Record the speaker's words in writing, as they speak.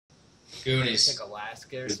Goonies. like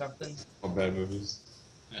Alaska or something. All bad movies.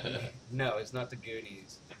 No, it's not the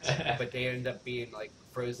Goonies. But they end up being like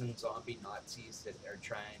frozen zombie Nazis that are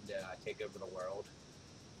trying to take over the world.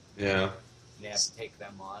 Yeah. And they have to take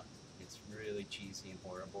them on. It's really cheesy and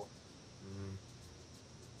horrible.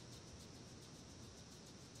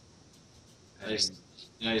 I mean,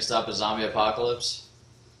 You know, you stop a zombie apocalypse.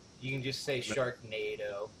 you can just say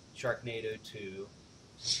Sharknado, Sharknado 2,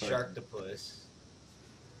 Sharktopus,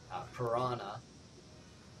 Piranha.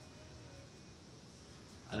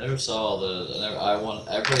 I never saw the.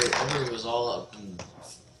 Everybody was all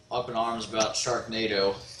up in arms about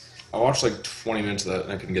Sharknado. I watched like 20 minutes of that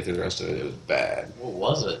and I couldn't get through the rest of it. It was bad. What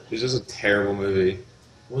was it? It was just a terrible movie.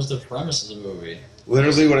 What was the premise of the movie?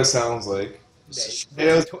 Literally what it sounds like.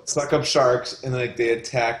 They Suck up sharks and like they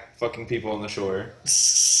attack fucking people on the shore.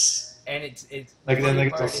 And it's Like then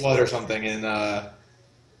like it's a flood or something and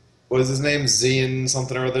what is his name? Zian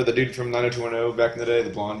something or other, the dude from 90210 back in the day, the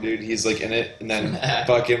blonde dude, he's like in it, and then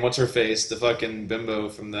fucking what's her face? The fucking bimbo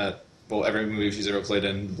from that every movie she's ever played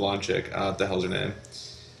in, the blonde chick. What the hell's her name?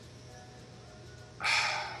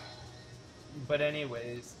 But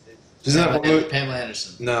anyways, She's not Pamela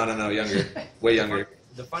Anderson. No, younger. Way younger.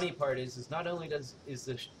 the funny part is not only is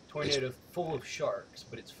the tornado full of sharks,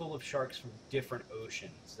 but it's full of sharks from different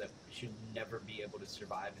oceans that should never be able to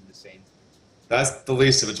survive in the same. That's the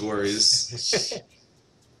least of its worries.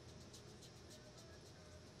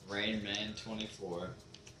 Rain Man 24.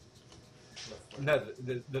 No,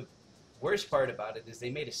 the worst part about it is they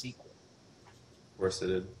made a sequel. Of course it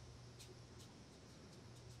did.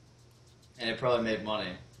 And it probably made money.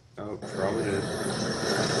 Oh, probably did.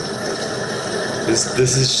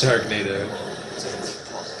 This is Sharknado.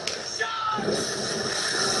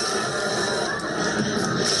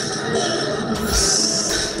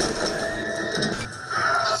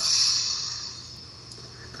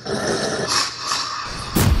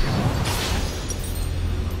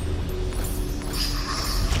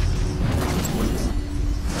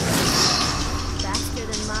 Faster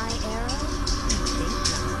than my arrow?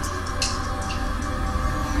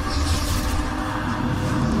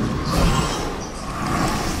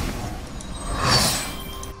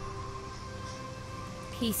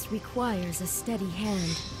 Peace requires a steady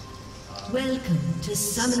hand. Welcome to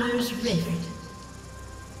Summoner's Rift.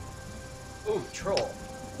 Ooh, Troll.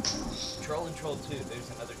 Troll and Troll 2.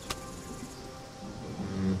 There's another two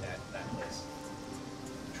movies. That list.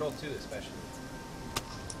 Troll 2 especially.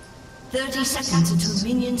 30 seconds until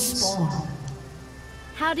minions spawn.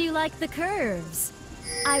 How do you like the curves?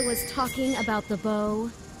 I was talking about the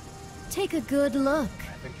bow. Take a good look.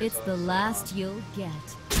 It's the last you'll get.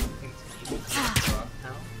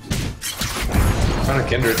 Found a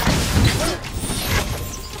kindred.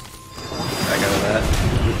 I got that.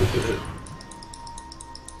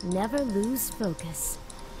 Never lose focus.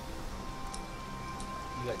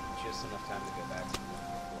 You got just enough time to go back.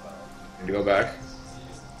 Need to go back.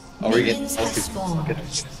 Oh, we get. Minions have spawned. I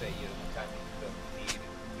was gonna say you don't have time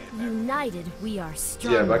to go lead. United, we are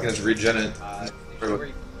strong. Yeah, but I can just regen it. Is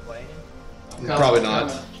Shuri playing? Probably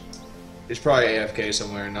not. He's probably AFK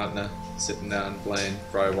somewhere, not in the sitting down playing.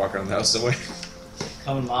 Probably walking around the house somewhere.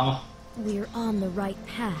 Coming, Mama. We're on the right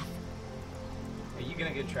path. Are you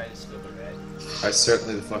gonna go try to steal the red? I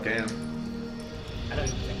certainly the fuck am. I don't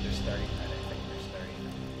even think they're starting red. I think they're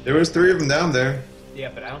starting. There was 3 of them down there.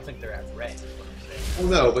 Yeah, but I don't think they're at red. Is what I'm saying.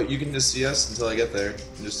 Well, no, but you can just see us until I get there.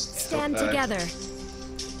 And just Stand go back. together.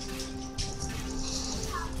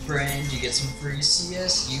 Friend, you get some free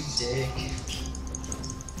CS, you dick.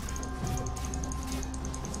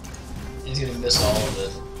 He's gonna miss all of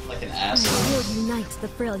it, like an asshole. We'll unite the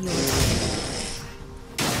Freljord.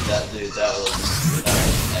 That dude, that was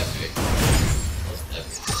epic. That was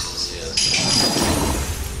epic. CS.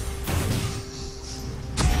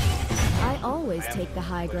 I always take the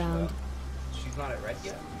high ground. She's not at red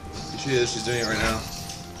yet. She is. She's doing it right now.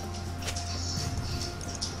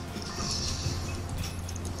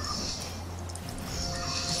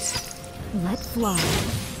 Let fly.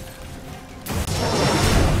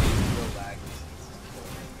 Real lag.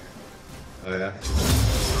 Oh yeah.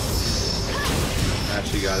 Ah,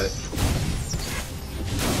 she got it.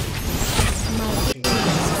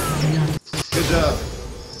 Good job.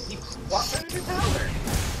 He walked under the tower.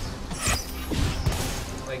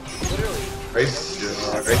 Like literally. Great.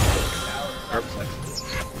 Great.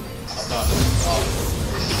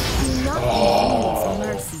 Do not use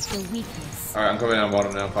mercy for weakness. Alright, I'm coming down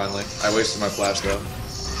bottom now, finally. I wasted my flash though.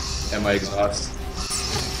 And my exhaust.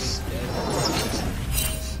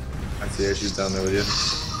 I see her, she's down there with you.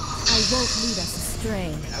 I won't lead us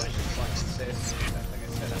astray. I was just playing sis. Like I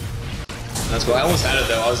said, That's cool. I almost had it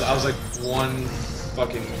though. I was like one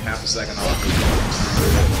fucking half a second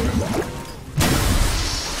off.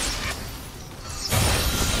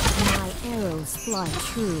 My arrows fly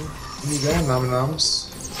true. Here you go, nom noms.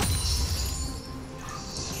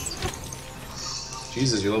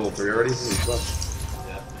 Jesus, you're level 3 already? Holy fuck.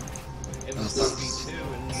 Yeah. It was 32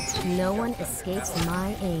 and No one escapes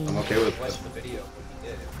my aim. I'm okay with watch it. the video when he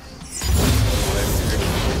did it.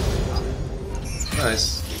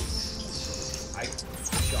 Nice. I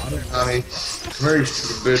shot her. Nami, come here, you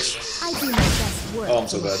stupid bitch. I do my best work Oh, I'm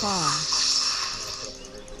so from bad. afar.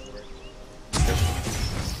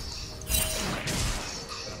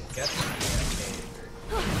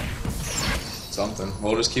 Something.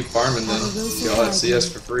 We'll just keep farming then. Y'all at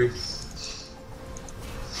CS for free. If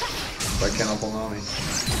I can't help Nami.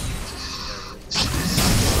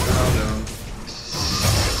 No.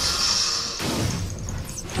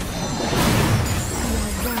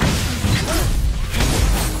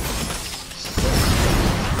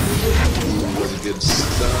 Was a good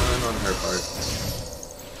stun on her part.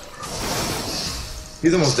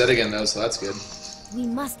 He's almost dead again though, so that's good. We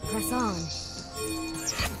must press on.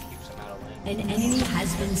 Keeps him out of lane. An enemy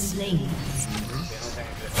has been slain. The only thing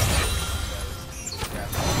I could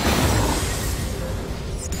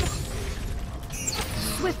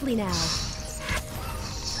Swiftly now.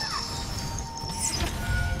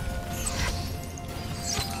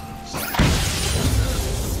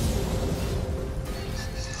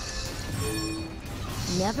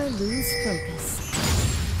 Never lose focus.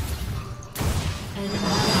 An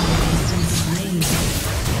ally has been slain.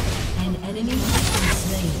 An enemy has been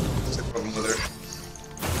slain. What's the problem with her?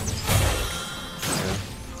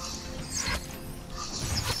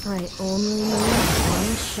 I only need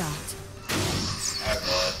one shot. Alright,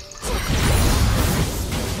 boy.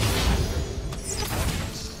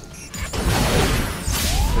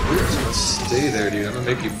 We're just gonna stay there, dude. I'm gonna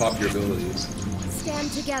make you pop your abilities.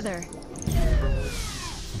 Stand together.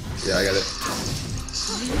 Yeah, I got it.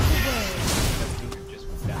 Lead the way. just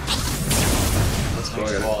went down. Let's go, I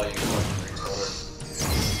got it. Wall, you can record.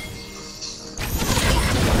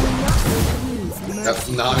 Do not refuse mercy. Got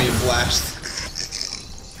Nami flashed.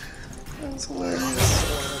 That's hilarious.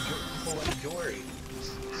 Full Jory.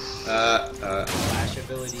 Flash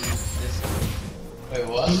ability. This. Wait,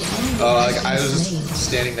 what? like, I was just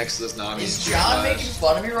standing next to this Nami. Is and she John flashed. making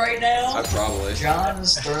fun of me right now? I probably. John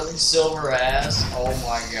Sterling Silver ass. Oh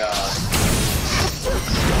my god.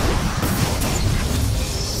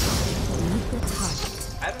 Meet the target.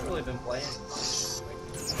 I haven't really been playing much.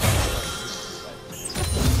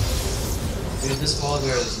 Dude, this ball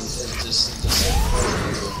guard is just for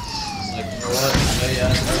you. It's like, you know what? I know you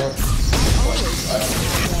asked for it.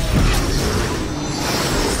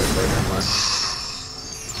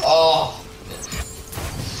 Oh!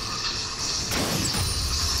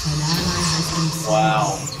 An ally has been slain.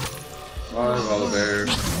 Wow. Volibear.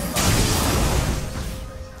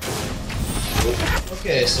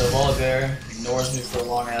 Okay, so Volibear ignores me for a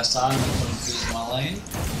long ass time and confuses my lane.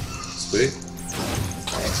 Sweet.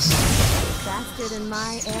 Thanks. Faster than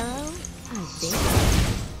my arrow? I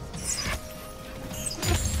think.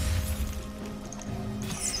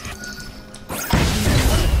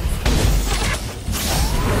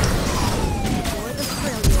 For the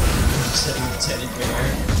thrill. Setting the teddy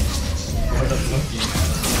bear. What the fuck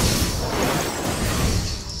you?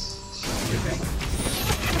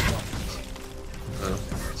 Oh.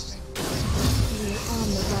 We're on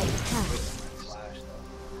the right path.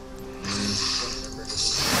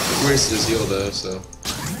 He wasted his heal though, so.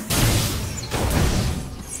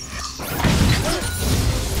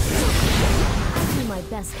 I do my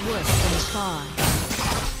best work from afar.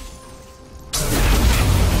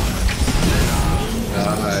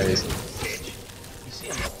 Nice. You see,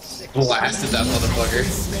 I'm level 6. Blasted that motherfucker.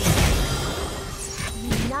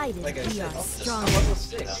 United, Like I we said, are I'm strong. level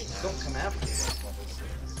 6. Don't come after me. I'm level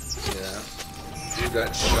 6. Yeah. Dude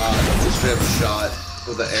got shot, just straight up shot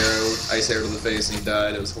with an arrow, ice arrow to the face, and he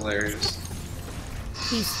died. It was hilarious.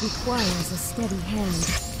 Peace requires a steady hand.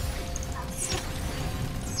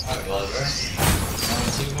 Alright, Volibear.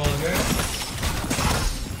 1, 2 Volibear.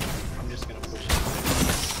 I'm just gonna push it.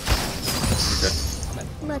 Okay.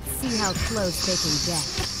 Let's see how close they can get.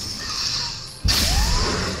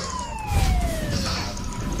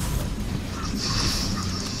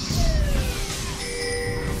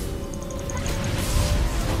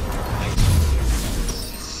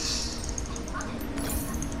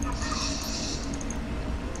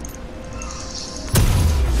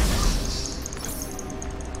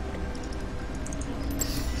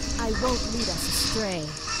 I won't lead us astray.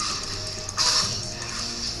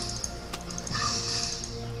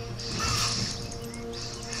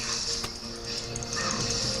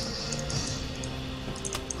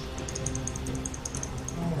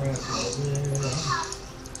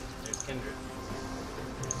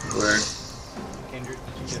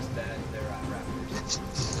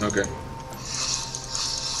 Okay.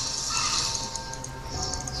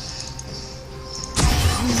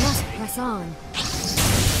 You must press on.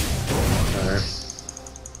 Alright.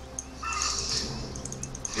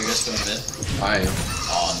 You guys going mid? I am.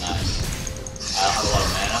 Oh, nice. I don't have a lot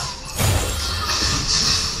of mana.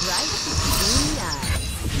 Right between the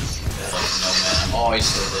eyes. Yeah, like no mana. Oh, he's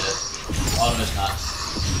still dead. Oh, no, he's not.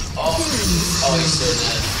 Oh, he's still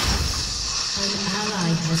dead. An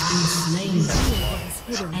ally has been slain.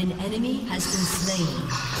 An enemy has been slain.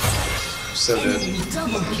 So good. Enemy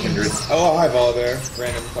double kill. Kindred. Oh, hi, Volibear.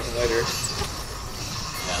 Random fucking later.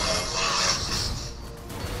 Yeah,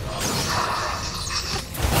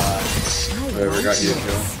 no, Whatever got you a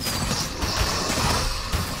kill.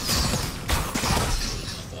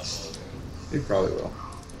 He probably will.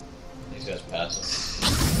 these guys passive.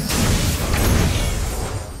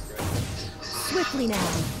 Swiftly now.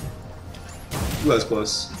 He was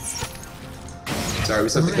close. Sorry, we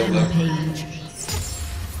still have to kill though. Rampage.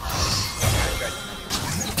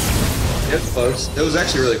 It's close. It was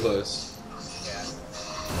actually really close. Yeah.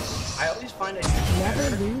 I always find it Never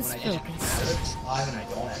better lose when I just focus. have it live and I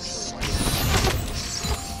don't actually like it.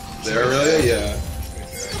 There, really? Yeah.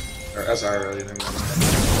 Or SR, really. Never mind.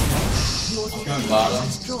 Your Come enemy bottom.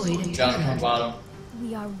 has destroyed a John, turret. come bottom. We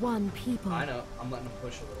are one people. I know. I'm letting them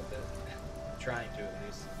push a little bit. Trying to at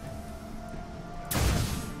least.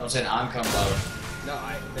 I'm saying I'm coming bottom. No,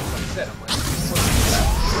 that's what I said. I'm like,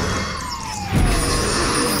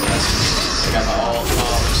 I got my all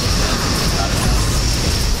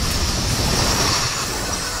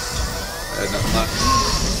I had nothing left.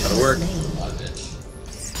 That'll work. bitch.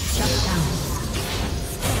 Shut down.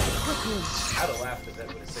 Quickly. I would have laughed if that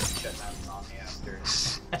would have said shut down on me after.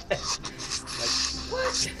 Like,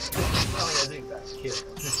 what? Probably I think that's killed.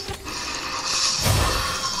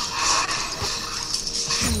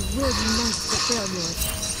 You will not fulfill yours.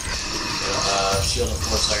 Shield in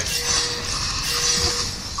 4 seconds.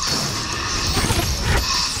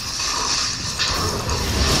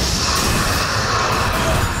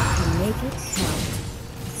 To make it count.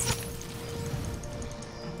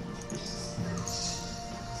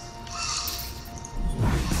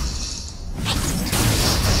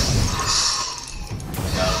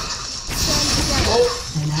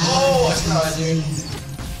 An ally Oh, I has been tried, dude. slain.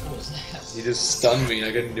 What was that? He just stunned me.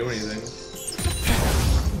 I couldn't do anything.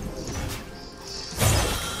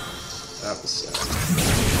 That was sad.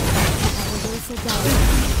 Elevate down.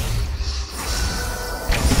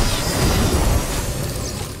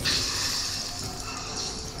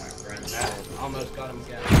 Alright, friends. Almost got him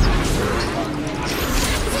again.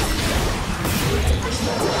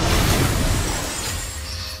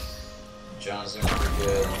 John's doing pretty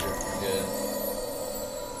good. You're pretty good.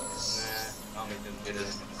 Nah, Tommy didn't get it.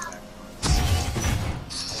 I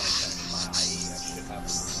want to check my IE. I should have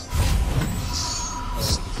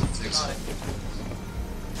Fix got it.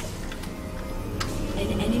 it.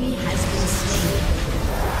 An enemy has been slain.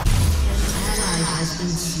 An ally has been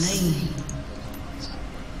slain.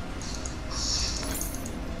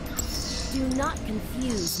 Do not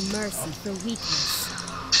confuse mercy for weakness.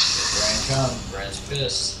 Brain come. Brain's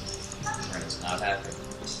pissed. Brain's not happy.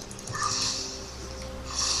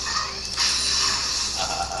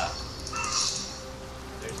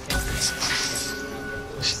 There's Kendrick.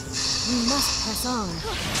 We must press on.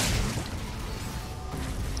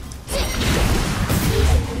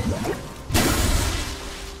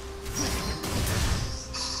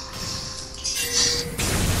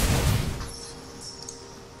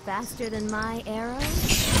 Faster than my arrow?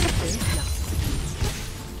 Think not.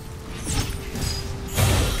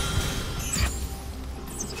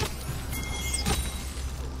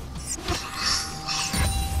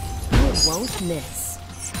 You won't miss.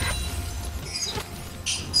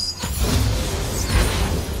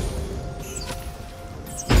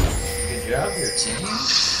 Good job, your team.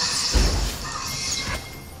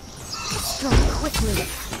 Strike quickly.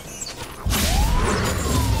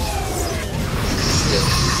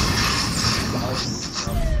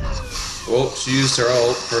 Well, she used her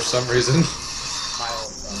ult for some reason. My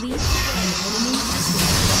old Leap. An enemy has been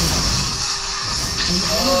slain. An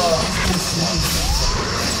enemy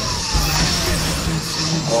has been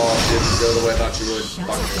slain. Oh, she didn't go the way I thought she would. Shut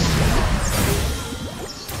Fuck. down.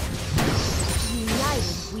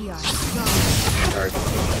 United, we are strong. Alright.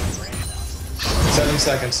 7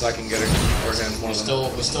 seconds so I can get her or him. One of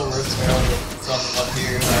them. We still ripped Harold from up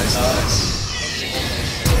here. Nice, nice.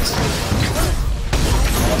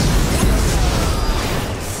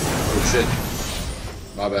 Oh shit.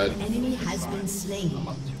 My bad. An enemy has been slain. I'm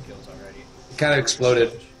up 2 kills already. It kind of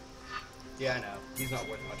exploded. Yeah, I know. He's not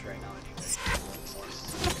worth much right now anyway.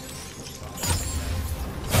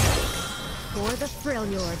 For the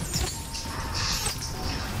Freljord.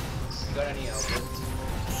 You got any elbows?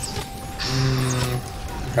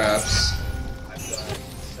 Perhaps. I've got 7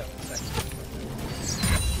 seconds.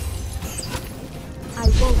 I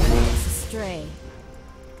won't let us astray.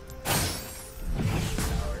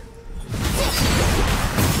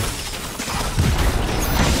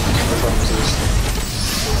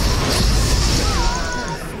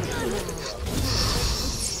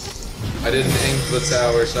 I didn't ink the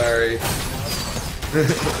tower, sorry. I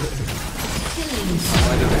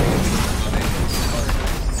didn't ink.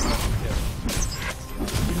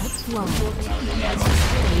 Let's fly.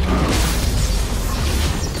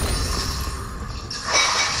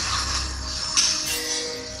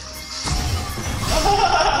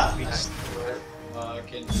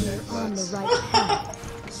 On the right path.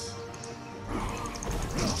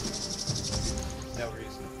 No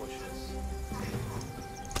reason to push this.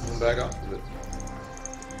 I'm back off of it.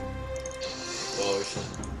 Well, we should.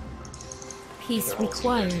 Peace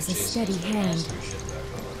requires a steady hand.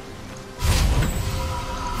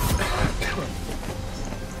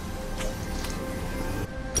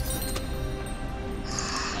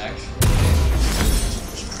 Actually,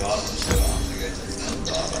 bottom, so I don't think I took that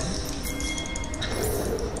bottom.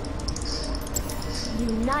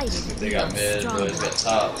 United, They we got are mid, stronger. but he's got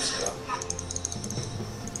top, so.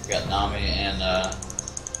 We got Nami and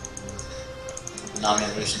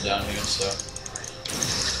Lucian down here, so.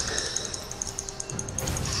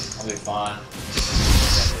 I'll be fine.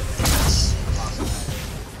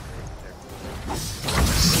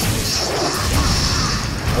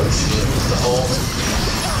 Oh shit, the hole.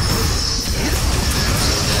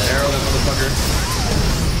 Arrow that motherfucker.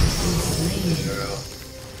 Arrow.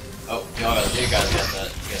 Oh, you guys got that.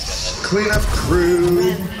 You guys got that. Clean up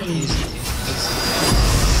crew.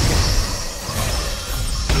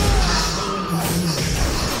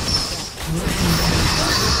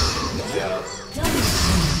 Yeah.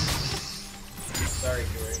 Sorry,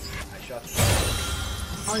 Jory. I shot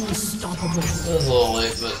you. Unstoppable. It was a little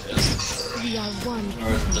late, but it's We are one.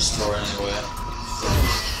 or destroy anyway.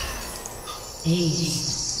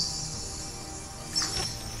 Ace.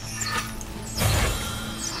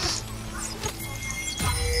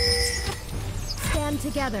 Stand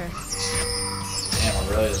together. Damn, I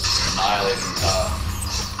really just annihilating top.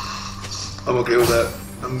 I'm okay with that.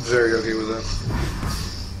 I'm very okay with that.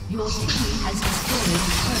 Your team has destroyed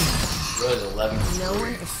Really, 11. No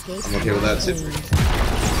one escapes. I'm okay with that too.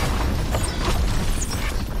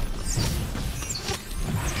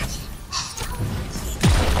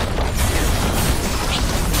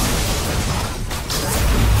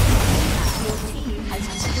 Your team has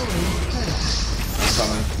destroyed It's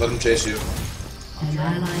coming. Let him chase you. An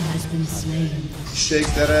ally has been slain. Shake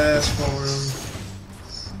that ass for him.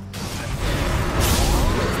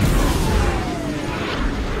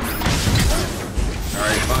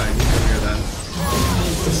 Alright, fine. You come here then.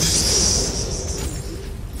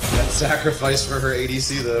 That sacrifice for her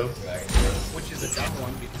ADC though. Which is a dumb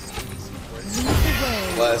one because it's easy for it. Lead the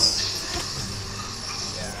way. Less.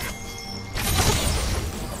 Yeah.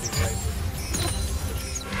 I'll be right with you.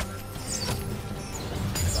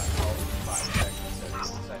 About 5 seconds,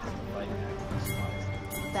 7 seconds of light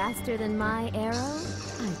back. Faster than my arrow?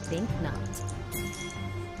 I think not.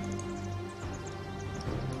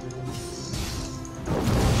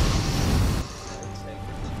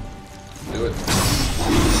 Do it.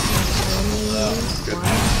 Only Good. one.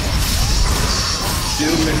 Do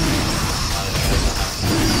it.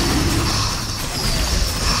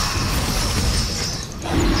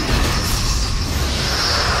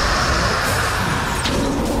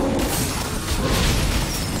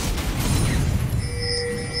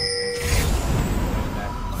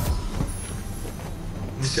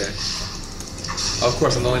 Okay. Of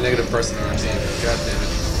course, I'm the only negative person on our team. God damn it. I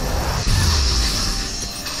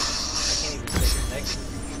can't even say you're negative.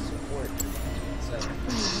 You should support. So, I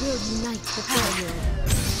will unite the Freljord.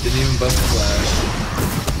 Didn't even bust the flash.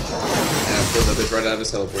 Yeah, I pulled that bitch right out of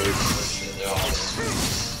his teleport. Shit, they're all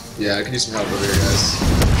Yeah, I can use some help over here, guys.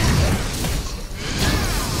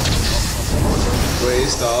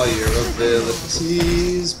 Waste all your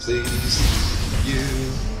abilities, please. You.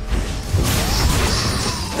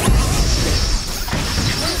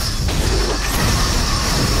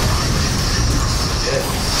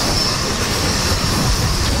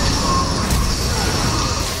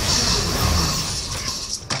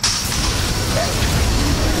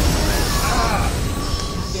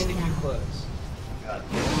 standing too close. God.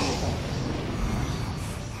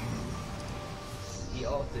 He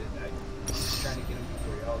ulted. I was trying to get him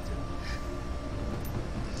before he ulted.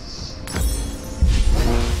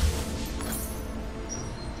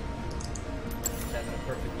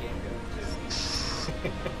 perfect game going too.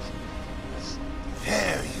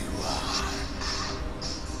 There you are.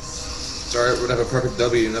 It's alright, we're gonna have a perfect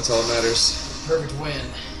W, and that's all that matters. Perfect win.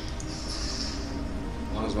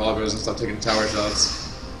 As long as Oliver doesn't stop taking tower shots.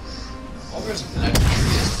 Oliver's been acting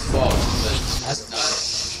as fuck, but hasn't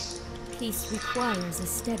died. Peace requires a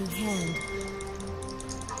steady hand.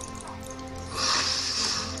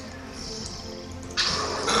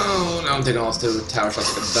 Oh, now I'm taking all those tower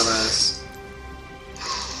shots like a dumbass.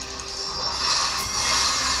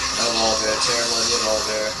 Oh, Oliver, terrible idea of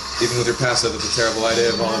Oliver. Even with your passive, that's a terrible idea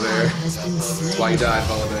of Ally Oliver. has been That's why you slain. died,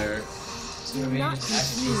 Oliver. See Do what I mean? not Just acting as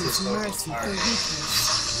confuse this fucking mercy for hard.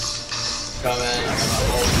 weakness. Come in, I got my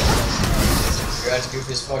ult. You're acting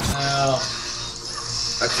goofy as fuck now.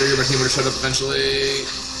 I figured my team would have showed up eventually.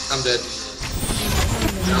 I'm dead.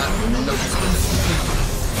 Not. Nope.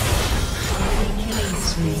 Killing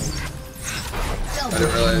spree. I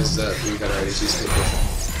didn't realize that we had our ADC split.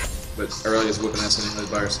 But Aurelia's whipping ass anyways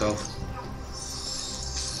by herself.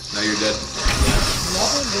 Now you're dead. An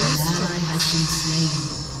ally has been slain.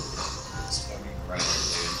 It's fucking incredible,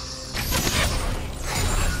 dude.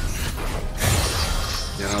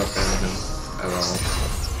 Yeah, I'm not a fan of him at all.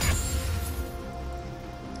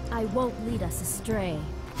 I won't lead us astray.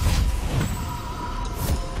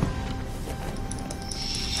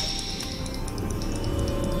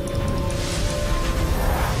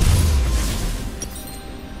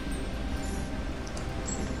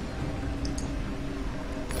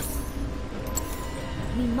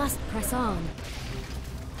 We must press on.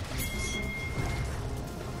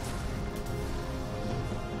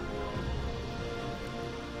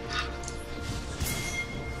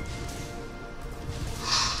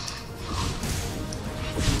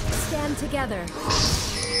 Stand together.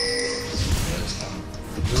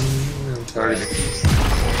 I'm targeting.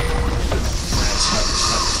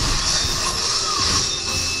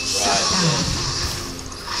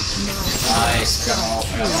 Nice, got all,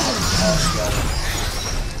 got all, got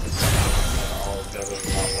it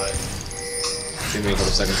long way. Give me a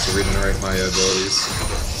couple seconds to regenerate my abilities.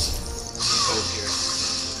 Both here.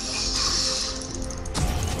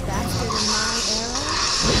 Faster than my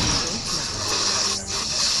arrow?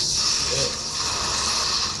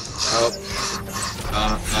 Oh.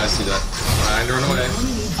 I see that. Trying to run away.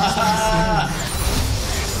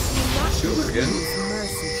 Shoot it again.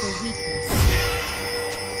 Mercy for weakness.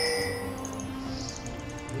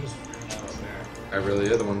 Who's freaking out over there? I really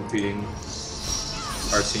am the one beating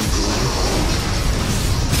our team to win.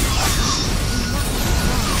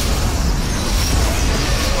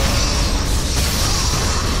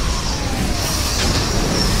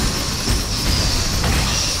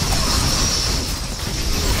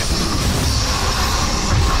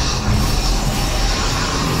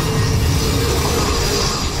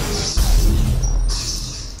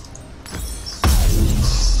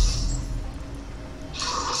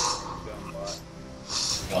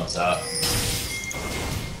 Going top.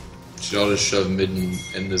 Should all just shove mid and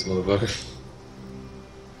end this motherfucker.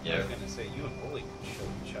 I Yeah. was gonna say you and Holy should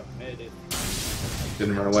shove mid.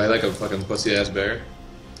 Didn't run away like a fucking pussy ass bear.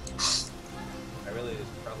 I really is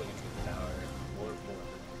probably gonna get the tower or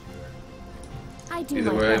I do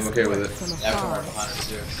Either my way, I'm best okay with work it. from Yeah, from afar. right behind us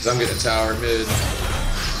too. Cause I'm getting a tower mid. It's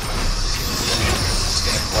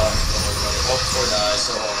getting fucked. Oh, before I die,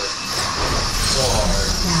 so hard. So hard.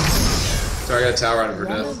 Sorry, I got a tower out of her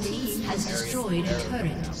Rebel death. team has destroyed a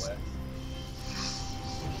turret.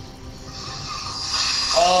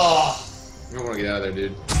 Oh! You don't want to get out of there,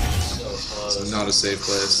 dude. So close. It's not a safe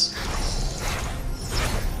place.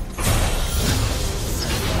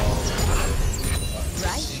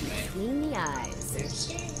 Right between the eyes.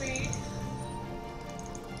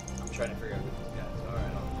 I'm trying to figure out who these guys are.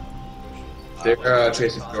 I don't. They're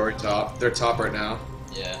chasing Dory top. They're top right now.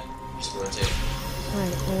 Yeah, just rotate. I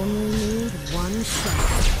only need one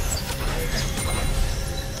shot.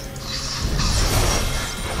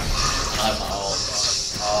 I have my ult.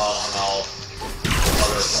 Oh, I'm ult. Oh,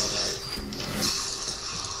 there's something.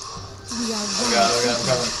 We are Oh one. god, I'm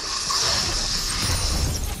coming.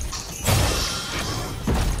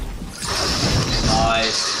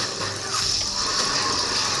 Nice.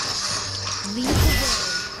 Lead the way.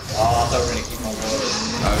 Oh, I thought we were gonna keep on going.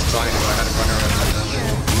 I was trying to, but I had to run around down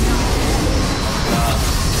there. God.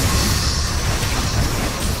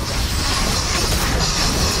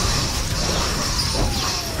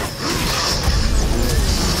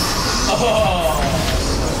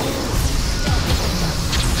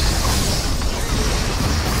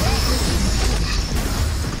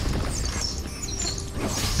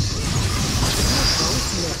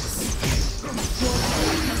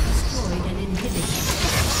 Destroyed an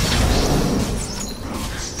inhibitor.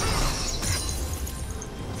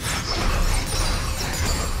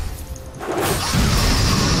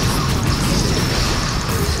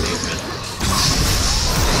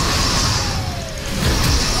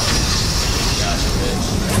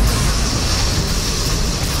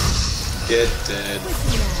 Get dead.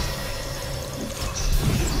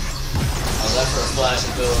 How's that for a flash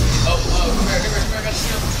ability? Oh, come here, I got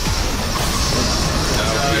shield. No,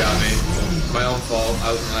 you got me. My own fault.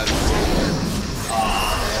 I was not. Oh,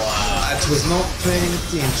 wow. I was not paying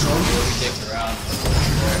attention. We kicked around.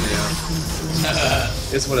 Yeah.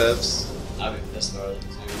 It's whatevs. I'll be pissed about it too.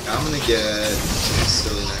 I'm gonna get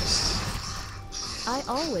silly next. I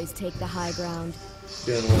always take the high ground.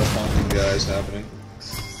 Getting a lot of honking guys happening.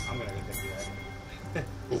 I'm gonna go do that.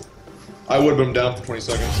 I would have been down for 20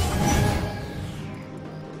 seconds.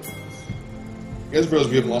 You guys bros,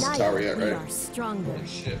 we haven't lost the tower yet, We right? are stronger. Holy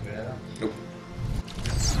shit, man. Nope.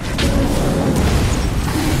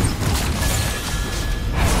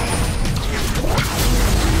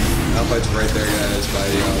 Alphite's right there, guys, by,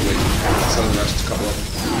 wait, some of the rest, a couple of them.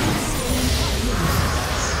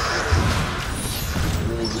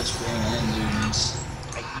 Really just bring in dudes.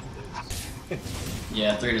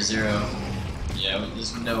 Yeah, 3-0. Yeah,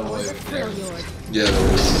 there's no way we can Thrill ever. Yord. Yeah,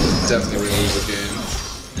 there's definitely ways to lose the game.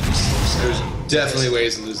 There's definitely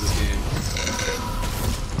ways to lose this game.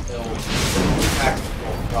 No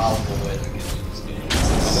practical, probable way to get through this game.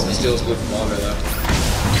 Steals good from Walker left.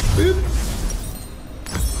 Boop.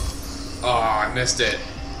 Oh, I missed it.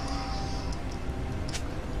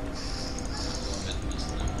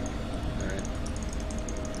 Alright.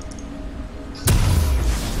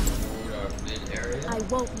 Mid area. I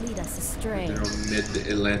won't lead us astray. General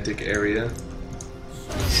mid-Atlantic area.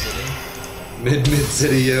 City.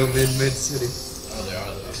 Mid-city, yo. Mid-city. Oh, there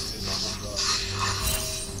are those two.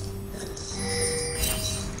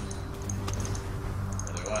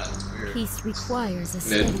 Where they went, it's weird. Peace requires a Mid.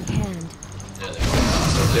 steady hand. There they are.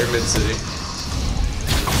 They're mid-city.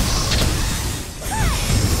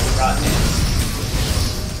 Rotten.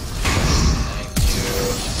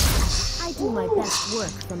 Thank I do my best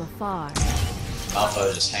work from afar. you.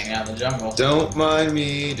 Alpha just hanging out in the jungle. Don't mind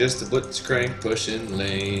me, just a blitzcrank pushing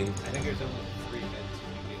lane. I think there's only 3 minutes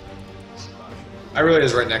when you get I really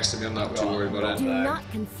is right next to me. I'm not too worried about Do it. not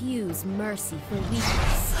confuse mercy for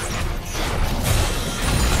weakness.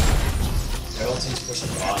 Their whole team's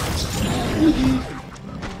pushing bottoms.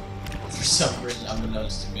 For some reason,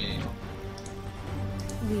 unbeknownst to me.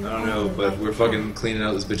 We I don't know, but we're fucking cleaning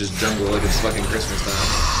out this bitch's jungle like it's fucking Christmas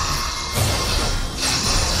time.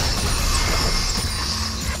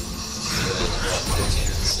 What, 15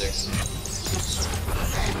 and 6?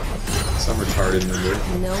 Some retarded number.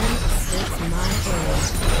 No one escapes my gaze.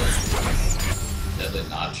 Deadly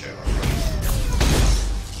nacho.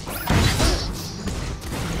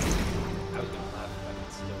 I was gonna laugh if I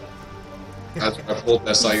could steal that. I pulled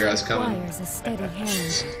that, saw your ass coming. Requires a steady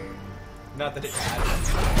hand. Not that it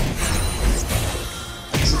matters.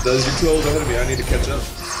 Yes, it does. You're too old ahead of me. I need to catch up.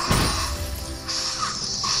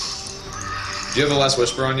 Do you have the last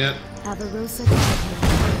whisper on yet? Avarosa Godhead.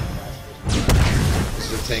 This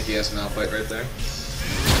is a tanky ass Malphite right there.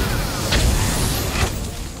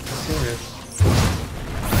 Okay.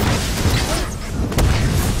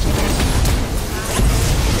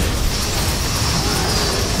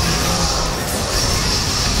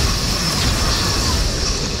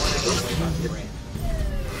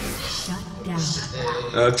 Shut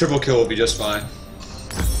down. Triple kill will be just fine.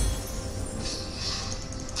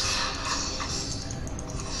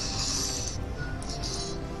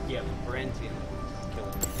 Yeah, but Brent's gonna kill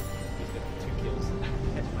him. He's got 2 kills.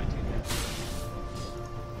 That's my 2 deaths.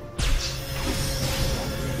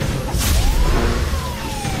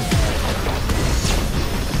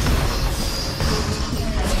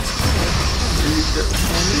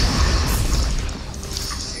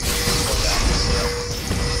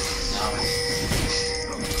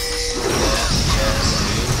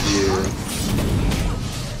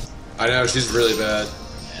 I know, she's really bad.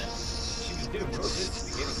 She was doing real good at the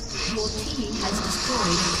beginning. Your team has destroyed a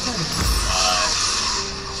turret.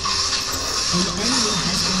 An enemy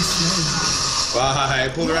has been slain. Bye. I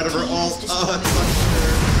pulled her out of her ult. Oh, that's fucking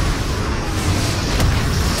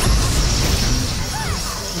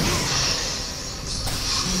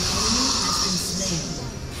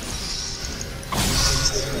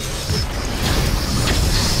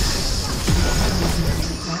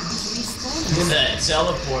Look at that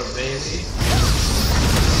teleport, baby.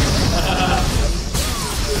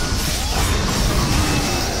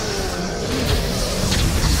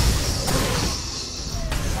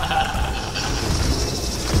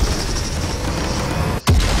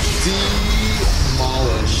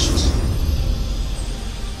 demolished.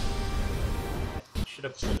 Should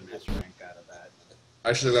have pulled an S rank out of that.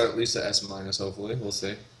 I should have got at least an S minus, hopefully. We'll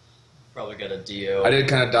see. Probably got a DO. I did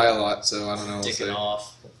kind of die a lot, so I don't know. We'll Dicking see.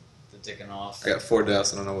 off. The dicking off. I got 4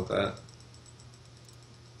 deaths. I don't know what that.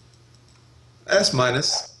 S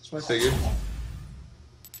minus. That's what I figured.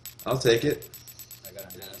 I'll take it. I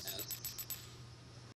got an S.